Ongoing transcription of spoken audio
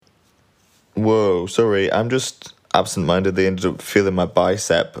Whoa, sorry. I'm just absent-mindedly ended up feeling my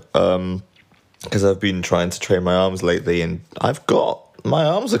bicep because I've been trying to train my arms lately, and my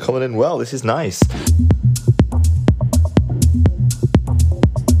arms are coming in well. This is nice.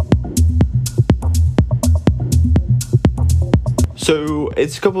 So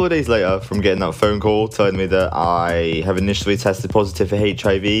it's a couple of days later from getting that phone call telling me that I have initially tested positive for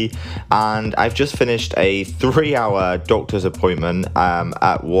HIV, and I've just finished a 3-hour doctor's appointment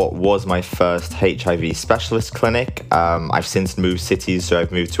at what was my first HIV specialist clinic. I've since moved cities, so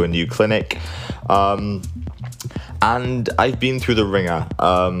I've moved to a new clinic. And I've been through the ringer.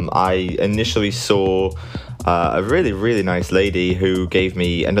 I initially saw a really, really nice lady who gave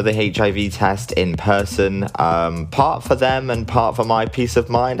me another HIV test in person, part for them and part for my peace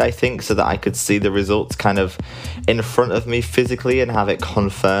of mind, I think, so that I could see the results kind of in front of me physically and have it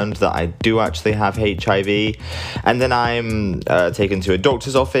confirmed that I do actually have HIV. And then I'm taken to a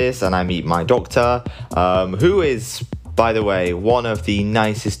doctor's office and I meet my doctor, who is, by the way, one of the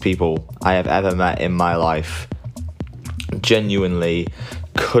nicest people I have ever met in my life. Genuinely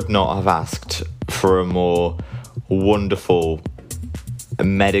could not have asked for a more wonderful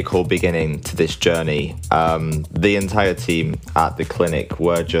medical beginning to this journey. The entire team at the clinic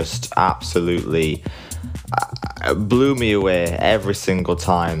were just absolutely blew me away every single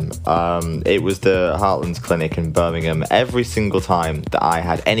time. It was the Heartlands Clinic in Birmingham. Every single time that I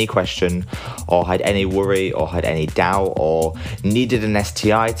had any question or had any worry or had any doubt or needed an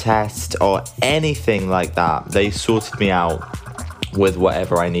STI test or anything like that, they sorted me out with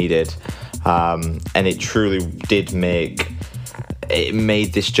whatever I needed. And it truly did made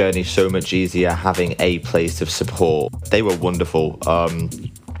this journey so much easier having a place of support. They were wonderful.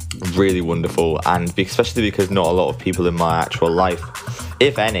 Really wonderful, and especially because not a lot of people in my actual life,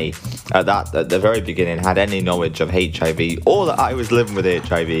 if any, at the very beginning had any knowledge of HIV or that I was living with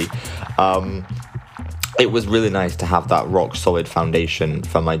HIV. It was really nice to have that rock solid foundation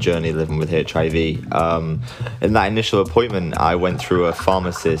for my journey living with HIV. In that initial appointment, I went through a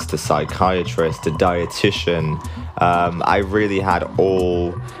pharmacist, a psychiatrist, a dietitian. I really had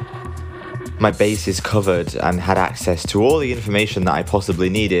all my bases covered and had access to all the information that I possibly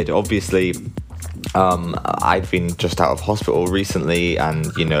needed. Obviously, I'd been just out of hospital recently, and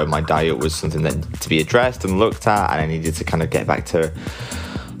my diet was something that needed to be addressed and looked at, and I needed to kind of get back to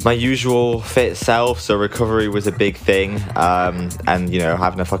my usual fit self, so recovery was a big thing. And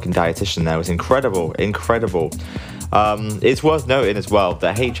having a fucking dietitian there was incredible. It's worth noting as well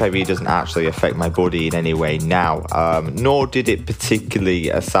that HIV doesn't actually affect my body in any way now, nor did it particularly,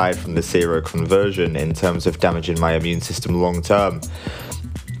 aside from the seroconversion, in terms of damaging my immune system long term.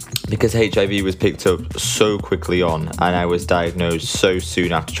 Because HIV was picked up so quickly on and I was diagnosed so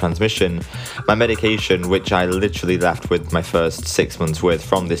soon after transmission, my medication, which I literally left with my first 6 months with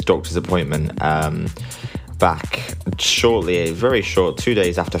from this doctor's appointment, back shortly, very short, 2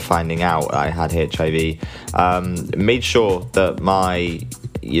 days after finding out I had HIV, made sure that my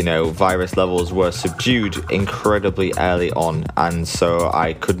virus levels were subdued incredibly early on, and so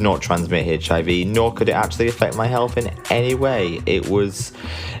I could not transmit HIV, nor could it actually affect my health in any way. It's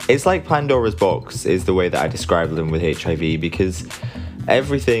like Pandora's box is the way that I describe living with HIV, because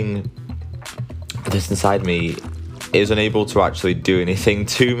everything that's inside me is unable to actually do anything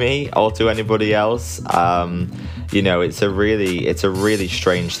to me or to anybody else. It's a really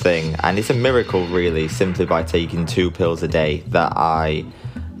strange thing, and it's a miracle really, simply by taking 2 pills a day, that I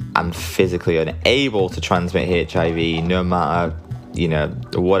am physically unable to transmit HIV, no matter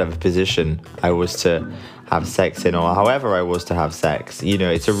whatever position I was to have sex in, or however I was to have sex.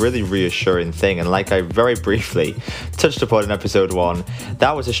 It's a really reassuring thing, and like I very briefly touched upon in episode 1,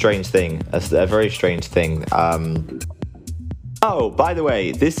 that was a strange thing, a very strange thing. Oh, by the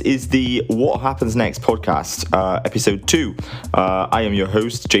way, this is the What Happens Next podcast, episode 2. I am your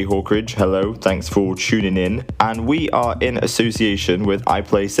host, Jay Hawkridge. Hello, thanks for tuning in. And we are in association with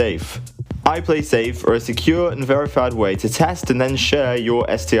iPlaySafe. iPlaySafe are a secure and verified way to test and then share your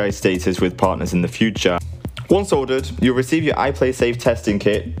STI status with partners in the future. Once ordered, you'll receive your iPlaySafe testing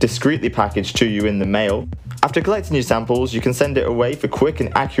kit discreetly packaged to you in the mail. After collecting your samples, you can send it away for quick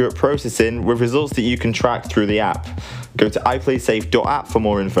and accurate processing with results that you can track through the app. Go to iPlaySafe.app for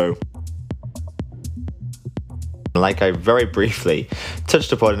more info. Like I very briefly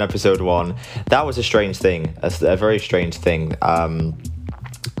touched upon in episode 1, that was a strange thing, a very strange thing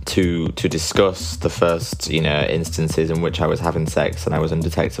to discuss the first instances in which I was having sex and I was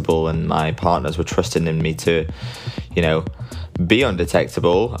undetectable, and my partners were trusting in me to be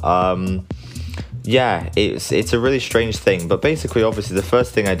undetectable. Yeah, it's a really strange thing, but basically, obviously, the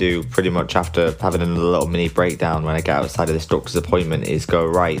first thing I do pretty much after having a little mini breakdown when I get outside of this doctor's appointment is go,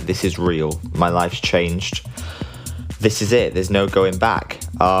 right, this is real. My life's changed. This is it. There's no going back.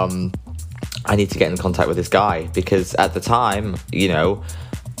 I need to get in contact with this guy, because at the time,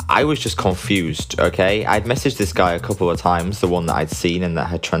 I was just confused, okay? I'd messaged this guy a couple of times, the one that I'd seen and that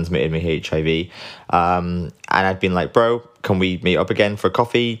had transmitted me HIV. And I'd been like, bro, can we meet up again for a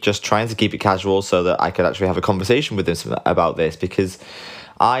coffee? Just trying to keep it casual so that I could actually have a conversation with him about this, because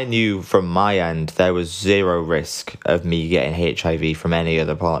I knew from my end there was zero risk of me getting HIV from any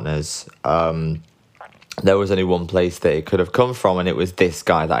other partners. There was only one place that it could have come from, and it was this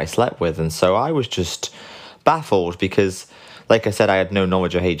guy that I slept with. And so I was just baffled because, like I said, I had no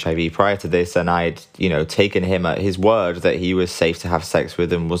knowledge of HIV prior to this, and I'd, taken him at his word that he was safe to have sex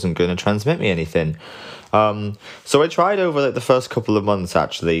with and wasn't going to transmit me anything. So I tried over the first couple of months,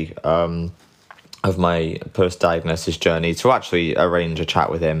 actually, of my post-diagnosis journey to actually arrange a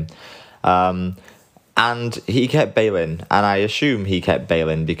chat with him. And he kept bailing, and I assume he kept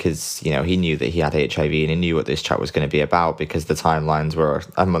bailing because, he knew that he had HIV and he knew what this chat was going to be about, because the timelines were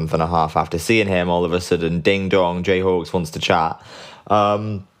a month and a half after seeing him. All of a sudden, ding dong, Jay Hawkes wants to chat.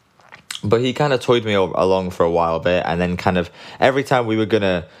 But he kind of toyed me along for a while bit, and then kind of every time we were going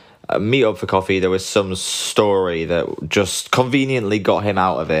to meet up for coffee, there was some story that just conveniently got him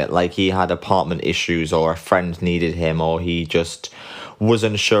out of it. Like he had apartment issues, or a friend needed him, or he just was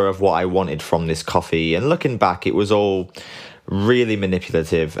unsure of what I wanted from this coffee. And looking back, it was all really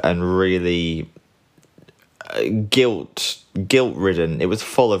manipulative and really guilt-ridden. It was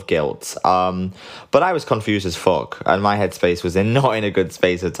full of guilt. But I was confused as fuck, and my headspace was not in a good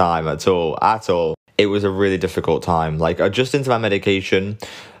space of time at all. It was a really difficult time. Like, adjusting to my medication,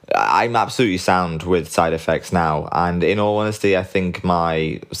 I'm absolutely sound with side effects now, and in all honesty, I think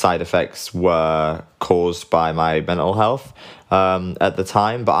my side effects were caused by my mental health at the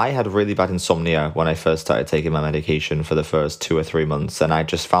time. But I had really bad insomnia when I first started taking my medication for the first 2 or 3 months, and I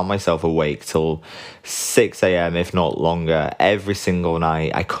just found myself awake till 6 a.m, if not longer, every single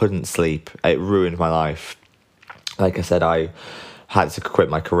night. I couldn't sleep. It ruined my life. Like I said, I had to quit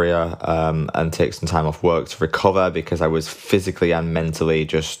my career and take some time off work to recover, because I was physically and mentally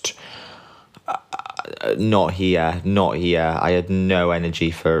just not here. I had no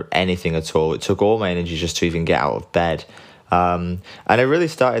energy for anything at all. It took all my energy just to even get out of bed. And I really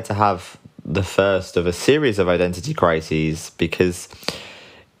started to have the first of a series of identity crises, because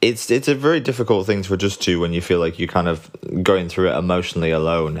it's a very difficult thing to adjust to when you feel like you're kind of going through it emotionally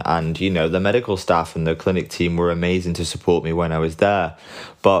alone. And, the medical staff and the clinic team were amazing to support me when I was there.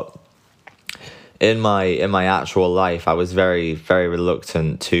 But in my actual life, I was very, very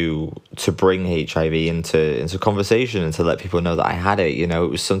reluctant to bring HIV into conversation and to let people know that I had it. It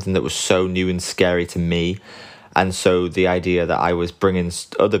was something that was so new and scary to me. And so the idea that I was bringing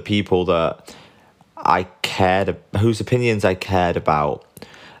other people that I cared, whose opinions I cared about,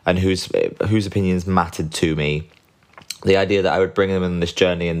 and whose opinions mattered to me, the idea that I would bring them on this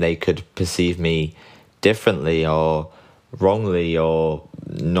journey and they could perceive me differently or wrongly, or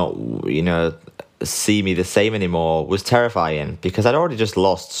not, see me the same anymore, was terrifying, because I'd already just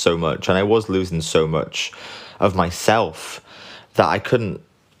lost so much, and I was losing so much of myself that I couldn't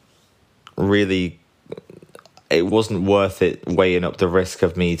really, it wasn't worth it weighing up the risk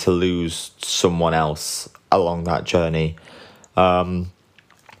of me to lose someone else along that journey.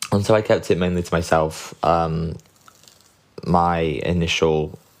 And so I kept it mainly to myself. My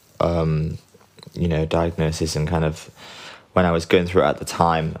initial, diagnosis and kind of when I was going through it at the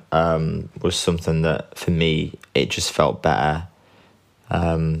time was something that, for me, it just felt better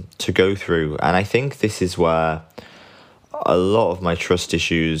to go through. And I think this is where a lot of my trust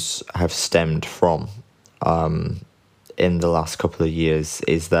issues have stemmed from in the last couple of years,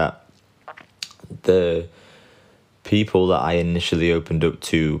 is that the people that I initially opened up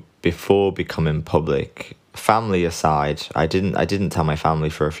to before becoming public, family aside, I didn't tell my family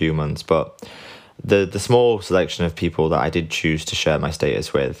for a few months, but the small selection of people that I did choose to share my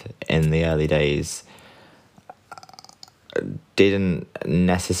status with in the early days didn't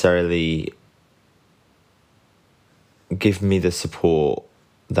necessarily give me the support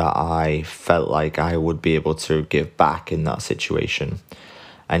that I felt like I would be able to give back in that situation,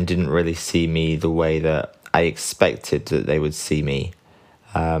 and didn't really see me the way that I expected that they would see me,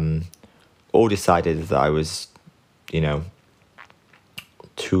 or decided that I was,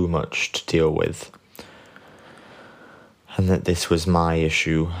 too much to deal with, and that this was my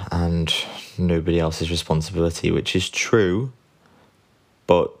issue and nobody else's responsibility, which is true,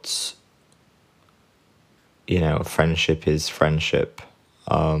 but, friendship is friendship,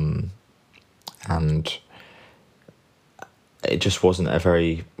 and and it just wasn't a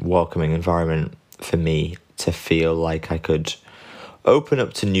very welcoming environment for me to feel like I could open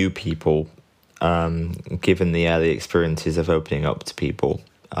up to new people, given the early experiences of opening up to people,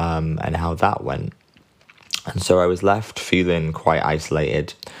 and how that went. And so I was left feeling quite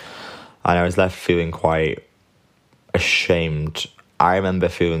isolated, and I was left feeling quite ashamed. I remember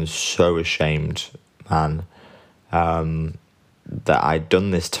feeling so ashamed, man, that I'd done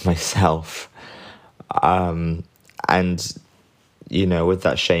this to myself. And, you know, with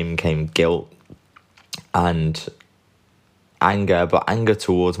that shame came guilt and anger, but anger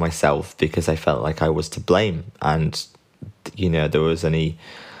towards myself, because I felt like I was to blame. And, you know, there was only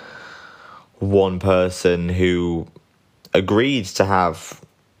one person who agreed to have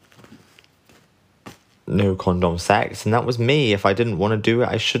no condom sex, and that was me. If I didn't want to do it,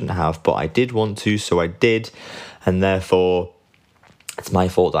 I shouldn't have, but I did want to, so I did. And therefore it's my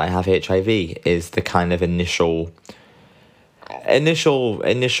fault that I have HIV, is the kind of initial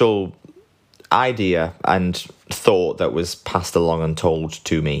idea and thought that was passed along and told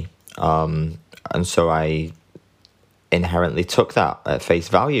to me. And so I inherently took that at face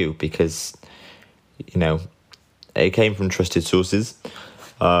value, because, you know, it came from trusted sources,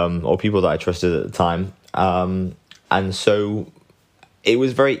 or people that I trusted at the time. And so it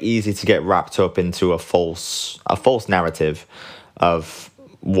was very easy to get wrapped up into a false narrative of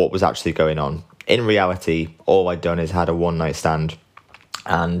what was actually going on. In reality, all I'd done is had a one-night stand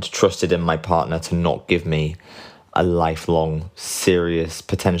and trusted in my partner to not give me a lifelong, serious,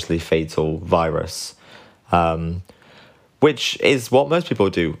 potentially fatal virus, which is what most people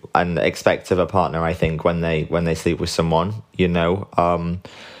do and expect of a partner, I think, when they sleep with someone. You know,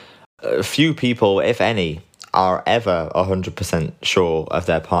 few people, if any, are ever 100% sure of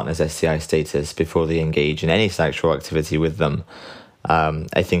their partner's STI status before they engage in any sexual activity with them.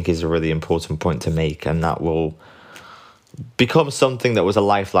 I think is a really important point to make, and that will become something that was a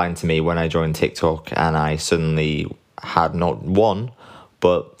lifeline to me when I joined TikTok, and I suddenly had not one,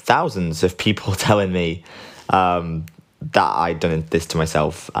 but thousands of people telling me that I'd done this to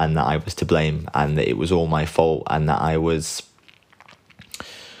myself, and that I was to blame, and that it was all my fault, and that I was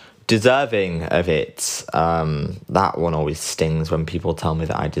deserving of it. That one always stings when people tell me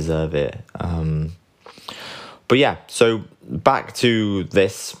that I deserve it. But yeah, so back to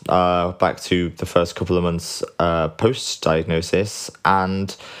this, back to the first couple of months post-diagnosis,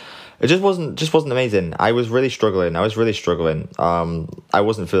 and it just wasn't amazing. I was really struggling. I wasn't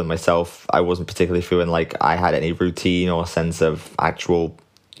feeling myself. I wasn't particularly feeling like I had any routine or sense of actual,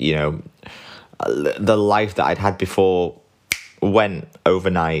 you know, the life that I'd had before went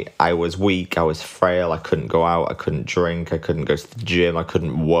overnight. I was weak, I was frail, I couldn't go out, I couldn't drink, I couldn't go to the gym, I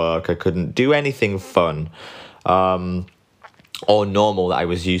couldn't work, I couldn't do anything fun or normal that I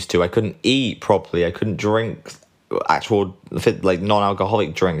was used to. I couldn't eat properly, I couldn't drink actual, like,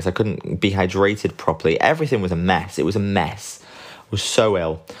 non-alcoholic drinks, I couldn't be hydrated properly. Everything was a mess. It was a mess. I was so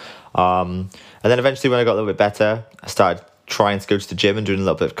ill. And then eventually, when I got a little bit better, I started trying to go to the gym and doing a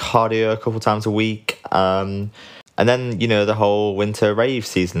little bit of cardio a couple times a week. And then, you know, the whole winter rave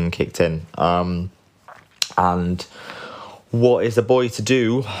season kicked in. And what is a boy to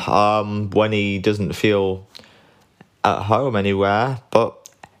do when he doesn't feel at home anywhere but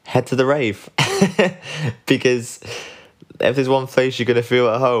head to the rave? Because if there's one place you're going to feel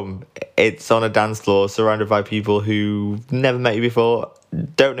at home, it's on a dance floor surrounded by people who never met you before,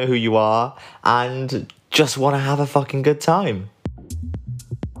 don't know who you are, and just want to have a fucking good time.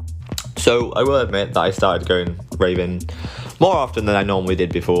 So I will admit that I started going raving more often than I normally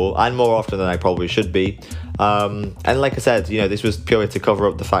did before, and more often than I probably should be. And like I said, you know, this was purely to cover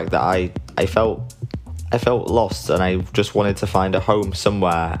up the fact that I felt lost, and I just wanted to find a home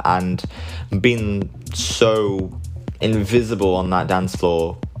somewhere. And being so invisible on that dance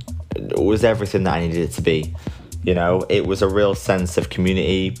floor was everything that I needed it to be. You know, it was a real sense of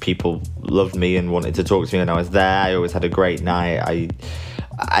community. People loved me and wanted to talk to me when I was there. I always had a great night.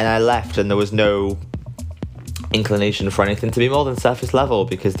 I left, and there was no inclination for anything to be more than surface level,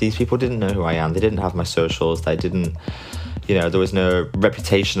 because these people didn't know who I am. They didn't have my socials. They didn't, you know, there was no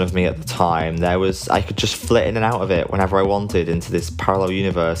reputation of me at the time. I could just flit in and out of it whenever I wanted into this parallel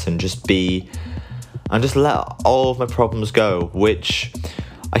universe and just let all of my problems go, which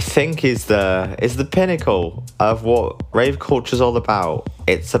I think is the pinnacle of what rave culture is all about.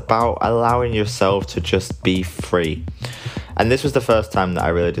 It's about allowing yourself to just be free. And this was the first time that I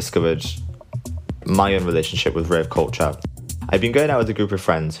really discovered my own relationship with rave culture. I'd been going out with a group of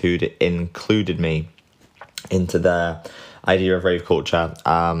friends who'd included me into their idea of rave culture,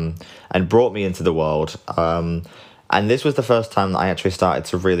 and brought me into the world. And this was the first time that I actually started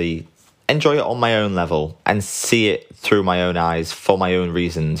to really enjoy it on my own level and see it through my own eyes for my own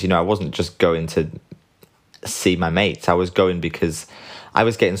reasons. You know, I wasn't just going to see my mates. I was going because I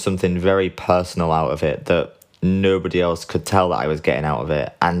was getting something very personal out of it that nobody else could tell that I was getting out of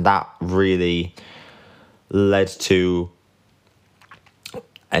it. And that really led to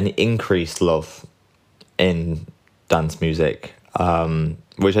an increased love in dance music,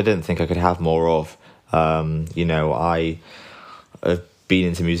 which I didn't think I could have more of. You know, I have been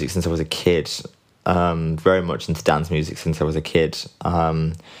into music since I was a kid, very much into dance music since I was a kid,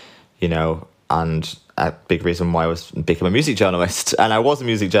 you know, and a big reason why I was become a music journalist. And I was a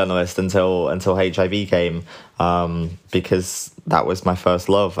music journalist until HIV came, because that was my first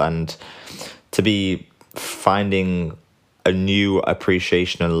love. And to be finding a new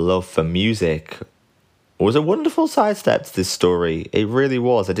appreciation and love for music was a wonderful sidestep to this story. It really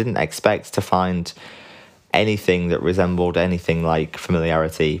was. I didn't expect to find anything that resembled anything like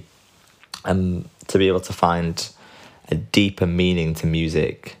familiarity, and to be able to find a deeper meaning to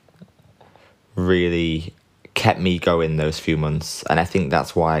music really kept me going those few months. And I think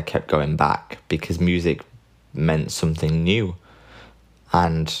that's why I kept going back, because music meant something new,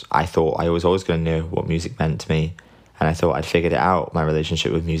 and I thought I was always going to know what music meant to me, and I thought I'd figured it out, my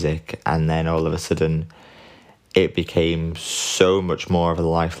relationship with music. And then all of a sudden it became so much more of a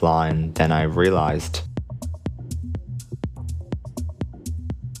lifeline than I realised.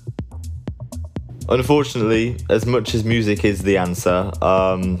 Unfortunately, as much as music is the answer,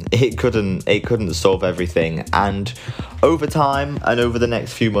 it couldn't solve everything. And over time and over the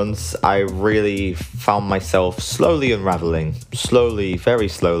next few months, I really found myself slowly unraveling. Slowly, very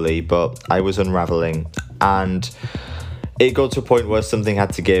slowly, but I was unraveling. And it got to a point where something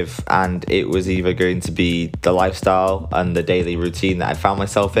had to give, and it was either going to be the lifestyle and the daily routine that I found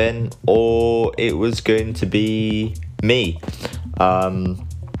myself in, or it was going to be me.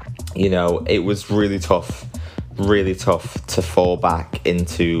 You know, it was really tough to fall back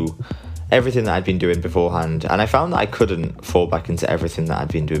into everything that I'd been doing beforehand. And I found that I couldn't fall back into everything that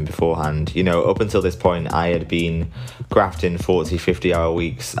I'd been doing beforehand. You know, up until this point, I had been grafting 40, 50-hour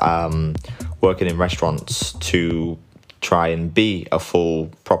weeks, working in restaurants to try and be a full,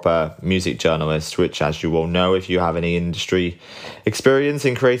 proper music journalist, which, as you all know, if you have any industry experience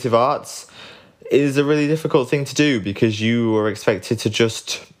in creative arts, is a really difficult thing to do, because you are expected to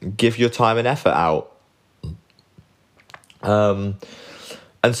just give your time and effort out. And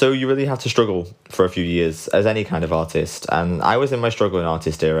so you really have to struggle for a few years as any kind of artist. And I was in my struggling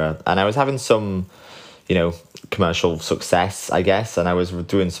artist era, and I was having some, you know, commercial success, I guess, and I was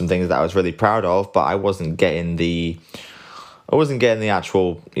doing some things that I was really proud of, but I wasn't getting the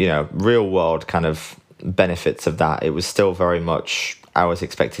actual, you know, real world kind of benefits of that. It was still very much, I was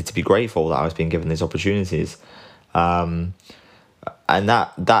expected to be grateful that I was being given these opportunities. And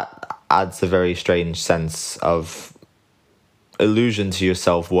that adds a very strange sense of illusion to your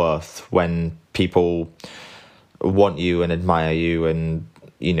self-worth when people want you and admire you and,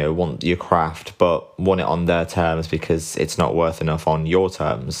 you know, want your craft, but want it on their terms because it's not worth enough on your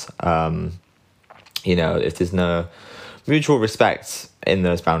terms. You know, if there's no mutual respect in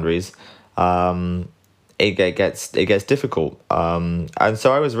those boundaries, it gets difficult. And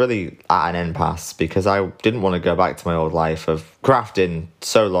so I was really at an impasse, because I didn't want to go back to my old life of crafting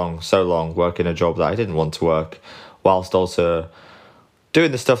so long, working a job that I didn't want to work, whilst also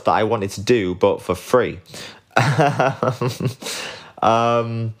doing the stuff that I wanted to do, but for free.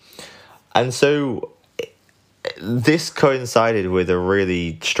 And so this coincided with a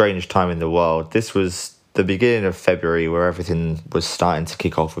really strange time in the world. This was the beginning of February, where everything was starting to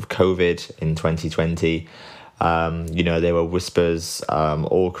kick off with COVID in 2020. You know, there were whispers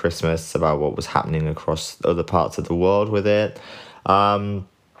all Christmas about what was happening across other parts of the world with it. And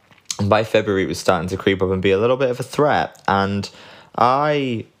by February, it was starting to creep up and be a little bit of a threat. And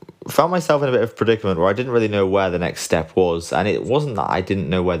I found myself in a bit of a predicament where I didn't really know where the next step was. And it wasn't that I didn't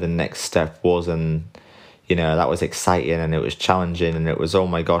know where the next step was, and, you know, that was exciting and it was challenging and it was, oh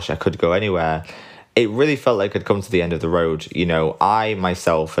my gosh, I could go anywhere. It really felt like I'd come to the end of the road. You know, I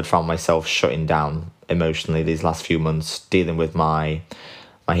myself had found myself shutting down emotionally these last few months, dealing with my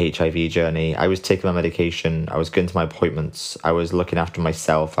HIV journey. I was taking my medication, I was going to my appointments, I was looking after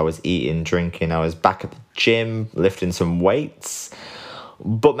myself, I was eating, drinking, I was back at the gym, lifting some weights.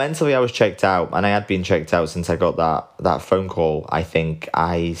 But mentally I was checked out, and I had been checked out since I got that phone call. I think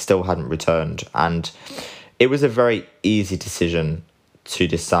I still hadn't returned, and it was a very easy decision to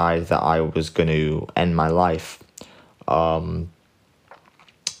decide that I was going to end my life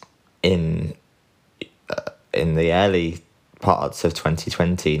in the early parts of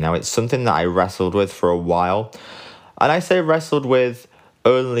 2020. Now, it's something that I wrestled with for a while, and I say wrestled with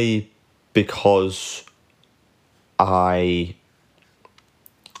only because I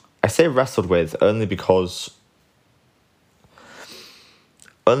say wrestled with only because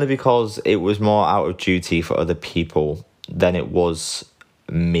it was more out of duty for other people than it was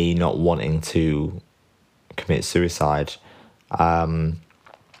me not wanting to commit suicide.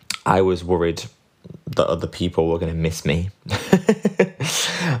 I was worried that other people were going to miss me.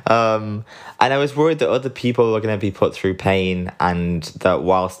 And I was worried that other people were going to be put through pain, and that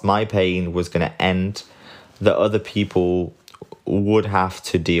whilst my pain was going to end, that other people would have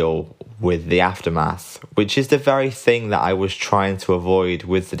to deal with the aftermath, which is the very thing that I was trying to avoid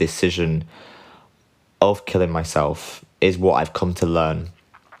with the decision of killing myself, is what I've come to learn,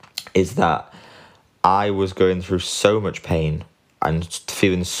 is that I was going through so much pain and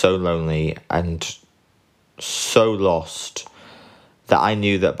feeling so lonely and so lost that I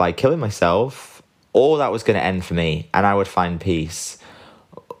knew that by killing myself, all that was going to end for me and I would find peace.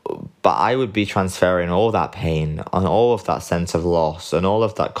 But I would be transferring all that pain and all of that sense of loss and all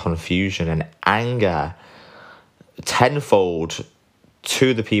of that confusion and anger tenfold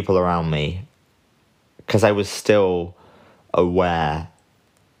to the people around me, because I was still aware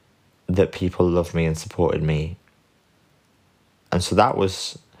that people loved me and supported me. And so that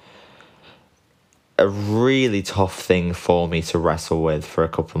was a really tough thing for me to wrestle with for a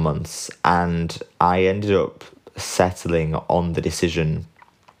couple of months. And I ended up settling on the decision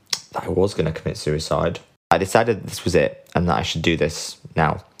that I was going to commit suicide. I decided this was it and that I should do this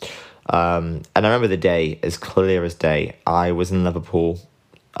now. And I remember the day as clear as day. I was in Liverpool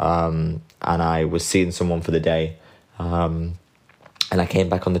and I was seeing someone for the day. And I came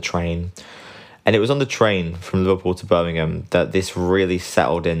back on the train. And it was on the train from Liverpool to Birmingham that this really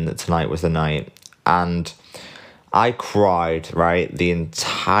settled in, that tonight was the night. And I cried, right, the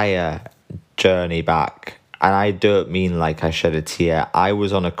entire journey back. And I don't mean like I shed a tear. I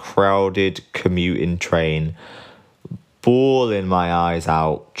was on a crowded commuting train, bawling my eyes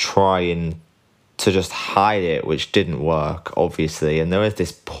out, trying to just hide it, which didn't work, obviously. And there was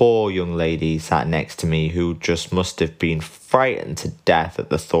this poor young lady sat next to me who just must have been frightened to death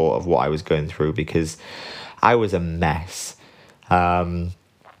at the thought of what I was going through, because I was a mess.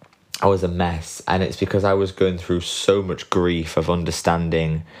 I was a mess, and it's because I was going through so much grief of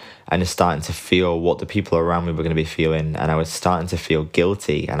understanding and starting to feel what the people around me were going to be feeling, and I was starting to feel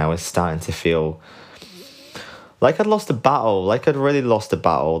guilty, and I was starting to feel like I'd lost a battle, like I'd really lost a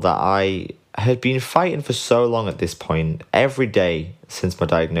battle that I had been fighting for so long at this point. Every day since my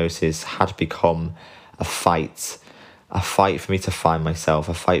diagnosis had become a fight for me to find myself,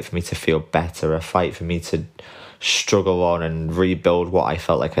 a fight for me to feel better, a fight for me to struggle on and rebuild what I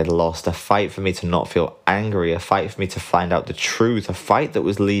felt like I'd lost, a fight for me to not feel angry, a fight for me to find out the truth, a fight that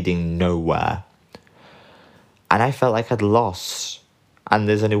was leading nowhere. And I felt like I'd lost, and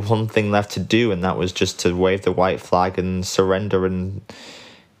there's only one thing left to do, and that was just to wave the white flag and surrender and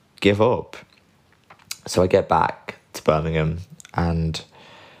give up. So I get back to Birmingham and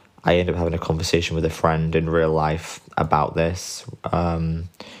I end up having a conversation with a friend in real life about this, and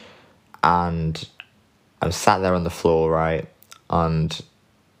I'm sat there on the floor, right, and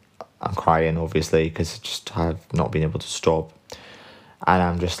I'm crying, obviously, because I've not been able to stop. And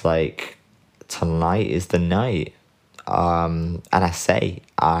I'm just like, tonight is the night. And I say,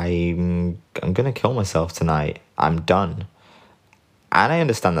 I'm going to kill myself tonight. I'm done. And I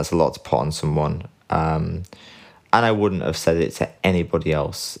understand that's a lot to put on someone. And I wouldn't have said it to anybody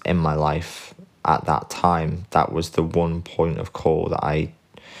else in my life at that time. That was the one point of call that I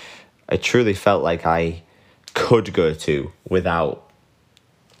truly felt like I could go to without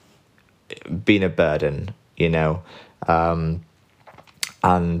being a burden, you know. And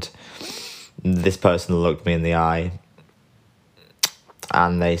this person looked me in the eye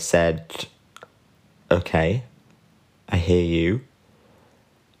and they said, okay, I hear you.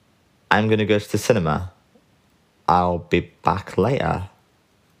 I'm going to go to the cinema. I'll be back later.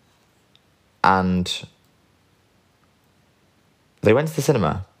 And they went to the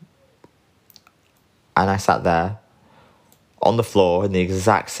cinema. And I sat there on the floor in the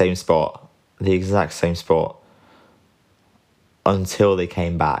exact same spot, until they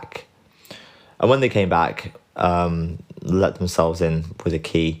came back. And when they came back, let themselves in with a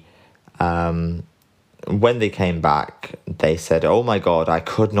key. When they came back, they said, oh my God, I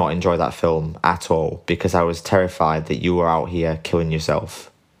could not enjoy that film at all because I was terrified that you were out here killing yourself.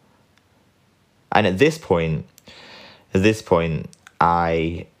 And at this point,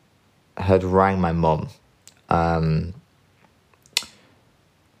 I had rang my mum,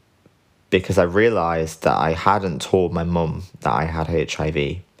 because I realised that I hadn't told my mum that I had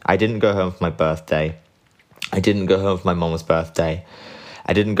HIV. I didn't go home for my birthday. I didn't go home for my mum's birthday.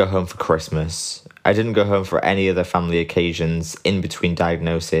 I didn't go home for Christmas. I didn't go home for any other family occasions in between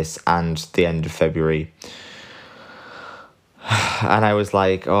diagnosis and the end of February. And I was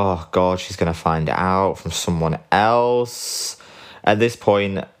like, oh God, she's going to find out from someone else. At this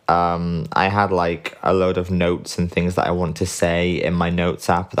point, I had like a load of notes and things that I want to say in my notes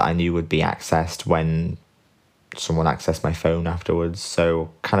app that I knew would be accessed when someone accessed my phone afterwards. So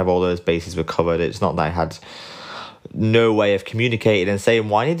kind of all those bases were covered. It's not that I had no way of communicating and saying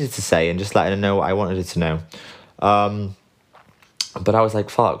what I needed to say and just letting her know what I wanted her to know. But I was like,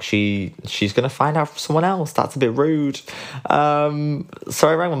 fuck, she's going to find out from someone else. That's a bit rude. So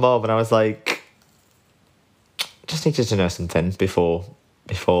I rang my mom and I was like, just needed to know something before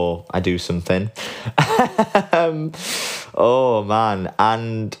I do something. Oh, man.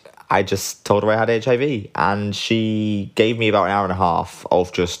 And I just told her I had HIV. And she gave me about an hour and a half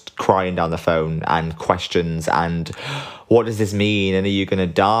of just crying down the phone and questions and what does this mean? And are you going to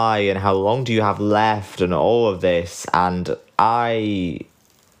die? And how long do you have left? And all of this. And my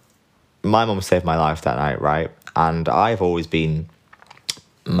mum saved my life that night, right? And I've always been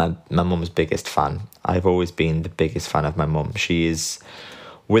my mum's biggest fan. I've always been the biggest fan of my mum. She is,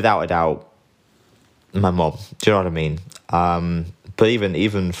 without a doubt, my mum. Do you know what I mean? But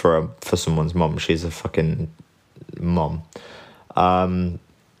even for someone's mum, she's a fucking mum. And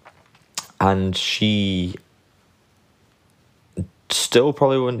she still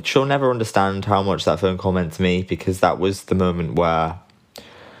probably won't. She'll never understand how much that phone call meant to me, because that was the moment where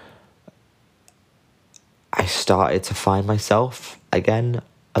I started to find myself again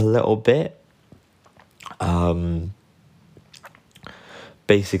a little bit.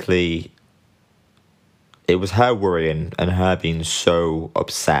 Basically, it was her worrying and her being so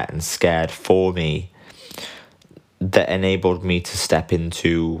upset and scared for me that enabled me to step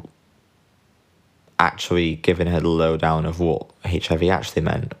into actually giving her the lowdown of what HIV actually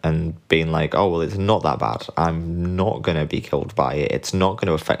meant and being like, oh, well, it's not that bad. I'm not going to be killed by it. It's not going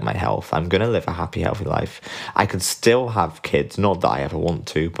to affect my health. I'm going to live a happy, healthy life. I could still have kids. Not that I ever want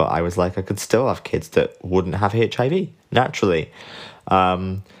to, but I was like, I could still have kids that wouldn't have HIV naturally.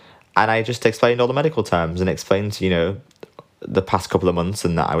 And I just explained all the medical terms and explained, the past couple of months,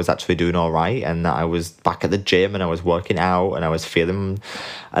 and that I was actually doing all right, and that I was back at the gym and I was working out and I was feeling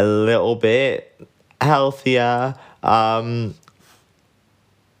a little bit healthier. And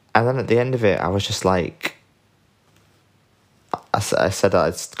then at the end of it, I was just like, I said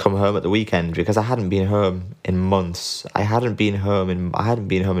I'd come home at the weekend because I hadn't been home in months. I hadn't been home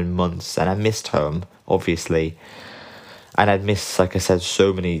in months, and I missed home, obviously. And I'd missed, like I said,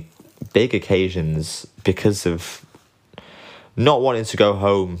 so many big occasions because of not wanting to go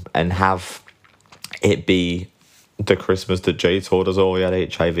home and have it be the Christmas that Jay told us all we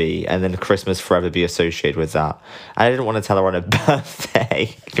had HIV, and then Christmas forever be associated with that. And I didn't want to tell her on her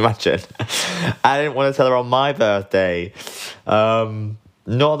birthday. Can you imagine? I didn't want to tell her on my birthday.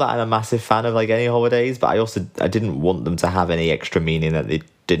 Not that I'm a massive fan of like any holidays, but I didn't want them to have any extra meaning that they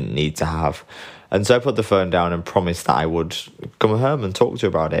didn't need to have. And so I put the phone down and promised that I would come home and talk to her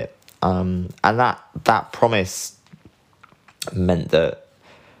about it. And that promise meant that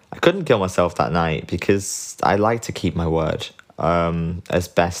I couldn't kill myself that night, because I like to keep my word as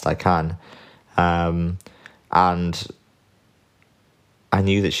best I can. And I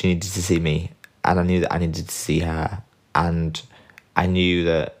knew that she needed to see me, and I knew that I needed to see her, and I knew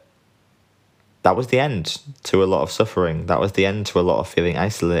that was the end to a lot of suffering. That was the end to a lot of feeling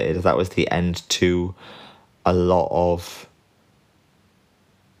isolated. That was the end to a lot of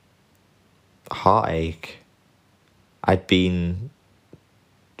heartache. I'd been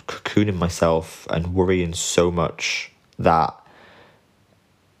cocooning myself and worrying so much that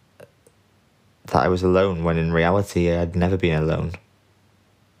I was alone, when in reality I'd never been alone.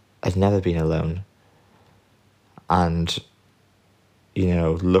 I'd never been alone. And,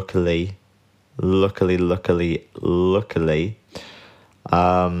 luckily, luckily,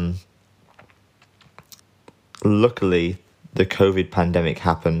 the COVID pandemic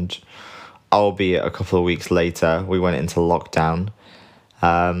happened, albeit a couple of weeks later. We went into lockdown,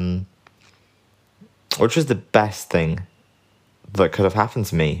 which was the best thing that could have happened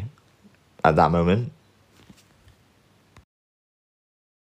to me at that moment.